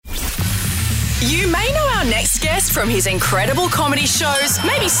You may know our next guest from his incredible comedy shows,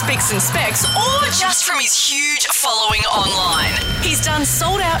 maybe Spicks and Specs, or just from his huge following online. He's done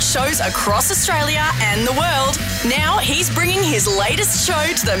sold-out shows across Australia and the world. Now he's bringing his latest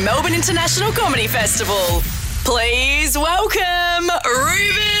show to the Melbourne International Comedy Festival. Please welcome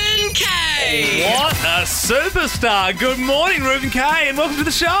Reuben Kaye. What a superstar. Good morning, Reuben Kaye, and welcome to the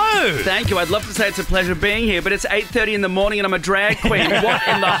show. Thank you. I'd love to say it's a pleasure being here, but it's 8:30 in the morning and I'm a drag queen. What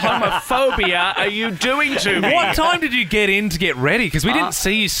in the homophobia are you doing to me? What time did you get in to get ready? Because we didn't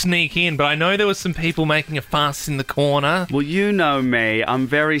see you sneak in, but I know there was some people making a fuss in the corner. Well, you know me. I'm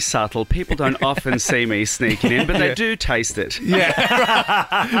very subtle. People don't often see me sneaking in, but they do taste it.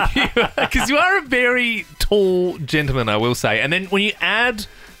 Yeah, because you are a very tall gentleman, I will say. And then when you add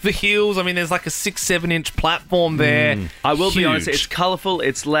the heels, I mean, there's like a 6-7 inch platform there. I will be Huge. honest, it's colourful,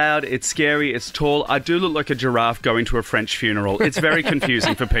 it's loud, it's scary, it's tall. I do look like a giraffe going to a French funeral. It's very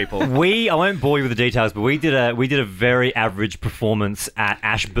confusing for people. I won't bore you with the details, but we did a very average performance at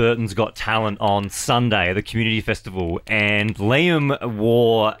Ashburton's Got Talent on Sunday, the community festival, and Liam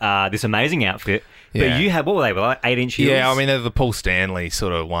wore this amazing outfit. Yeah. But you had, what were they, like 8-inch heels? Yeah, I mean, they're the Paul Stanley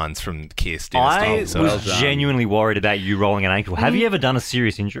sort of ones from Kiss. I was style. genuinely worried about you rolling an ankle. Have you ever done a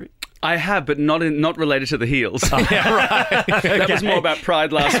serious injury? I have, but not related to the heels. Yeah, right. That was more about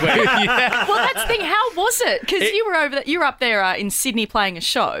Pride last week. Yeah. Well, that's the thing. How was it? Because you were up there in Sydney playing a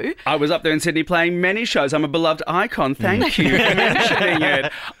show. I was up there in Sydney playing many shows. I'm a beloved icon. Thank you for mentioning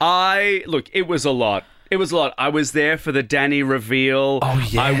it. It was a lot. It was a lot. I was there for the Danny reveal. Oh,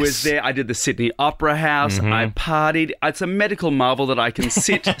 yes. I was there. I did the Sydney Opera House. I partied. It's a medical marvel that I can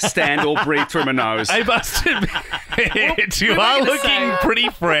sit, stand, or breathe through my nose. I must admit, you are looking pretty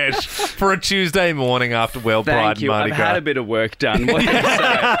fresh for a Tuesday morning after Pride Thank you. and Mardi I've Gras. had a bit of work done. What can I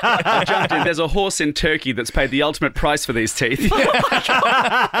say? I jumped in. There's a horse in Turkey that's paid the ultimate price for these teeth.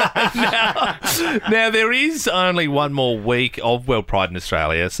 Now, there is only one more week of World Pride in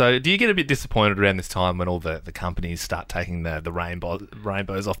Australia, so do you get a bit disappointed around this time when all the companies start taking the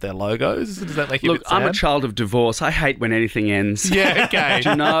rainbows off their logos? Does that make you a Look, bit sad? I'm a child of divorce. I hate when anything ends. Yeah, okay.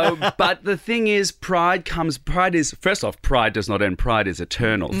 Do you know? But the thing is, pride is, first off, pride does not end. Pride is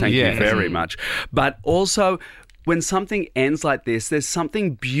eternal. Thank you very much. But also, when something ends like this, there's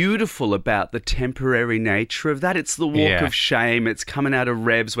something beautiful about the temporary nature of that. It's the walk of shame. It's coming out of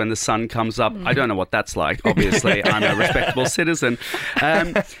revs when the sun comes up. I don't know what that's like. Obviously, I'm a respectable citizen.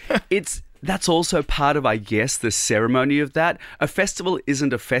 That's also part of, I guess, the ceremony of that. A festival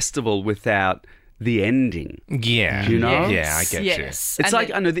isn't a festival without the ending. Yeah. Do you know? Yeah, I get you. Yes. It's like,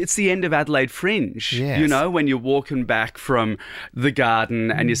 I know, it's the end of Adelaide Fringe. Yes. You know, when you're walking back from the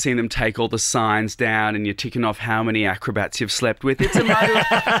garden and you're seeing them take all the signs down and you're ticking off how many acrobats you've slept with. It's a matter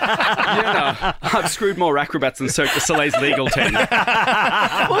of, I've screwed more acrobats than Cirque du Soleil's legal team.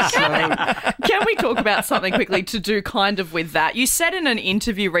 Well, can we talk about something quickly to do kind of with that? You said in an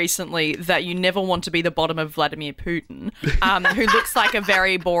interview recently that you never want to be the bottom of Vladimir Putin, who looks like a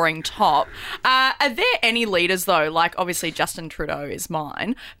very boring top. Are there any leaders, though? Like, obviously, Justin Trudeau is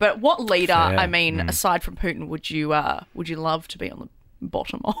mine. But what leader, aside from Putin, would you love to be on the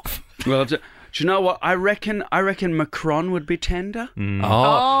bottom of? Well, do you know what? I reckon Macron would be tender.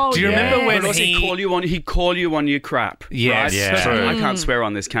 Oh, do you remember when But he'd call you on your crap? Yes, right? yeah. Sorry, I can't swear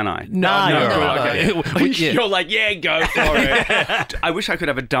on this, can I? No. Okay. You're like, yeah, go for it. I wish I could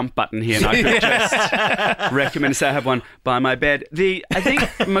have a dump button here and I could just recommend, say I have one by my bed. I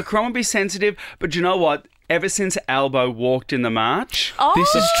think Macron would be sensitive, but you know what? Ever since Albo walked in the march,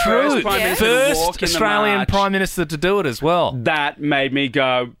 This is true. First Australian Prime Minister to do it as well. that made me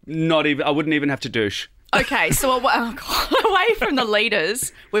go, I wouldn't even have to douche. Okay, so away from the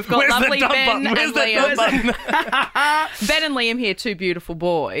leaders, we've got Where's the lovely dump Ben button? and Where's the Liam. dump button? Ben and Liam here, two beautiful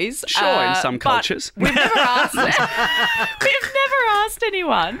boys. Sure, in some but cultures. We've never asked. We've never asked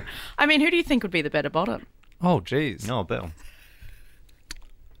anyone. I mean, who do you think would be the better bottom? Oh, geez. Oh, Bill.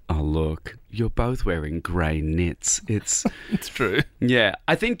 Oh, look, you're both wearing grey knits. It's true. Yeah,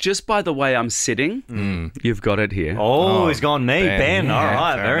 I think just by the way I'm sitting, you've got it here. Oh, he's gone me. Ben. Yeah, All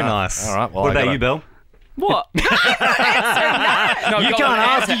right, fair very enough. nice. All right, well, what I about gotta- you, Bill? What? No, You can't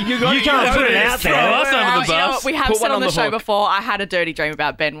ask. You can't put it out Throw there. us under the You know bus. what? We have Put said one on on the the show hook. before, I had a dirty dream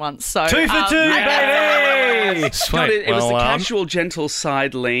about Ben once. So 2 for 2, baby. No, it was the Well, casual, gentle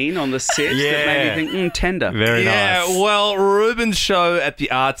side lean on the sit that made me think, tender. Very Yeah, nice. well, Reuben's show at the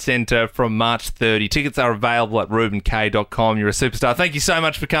Arts Centre from March 30. Tickets are available at reubenkay.com. You're a superstar. Thank you so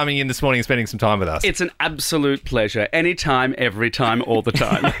much for coming in this morning and spending some time with us. It's an absolute pleasure. Anytime, every time, all the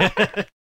time.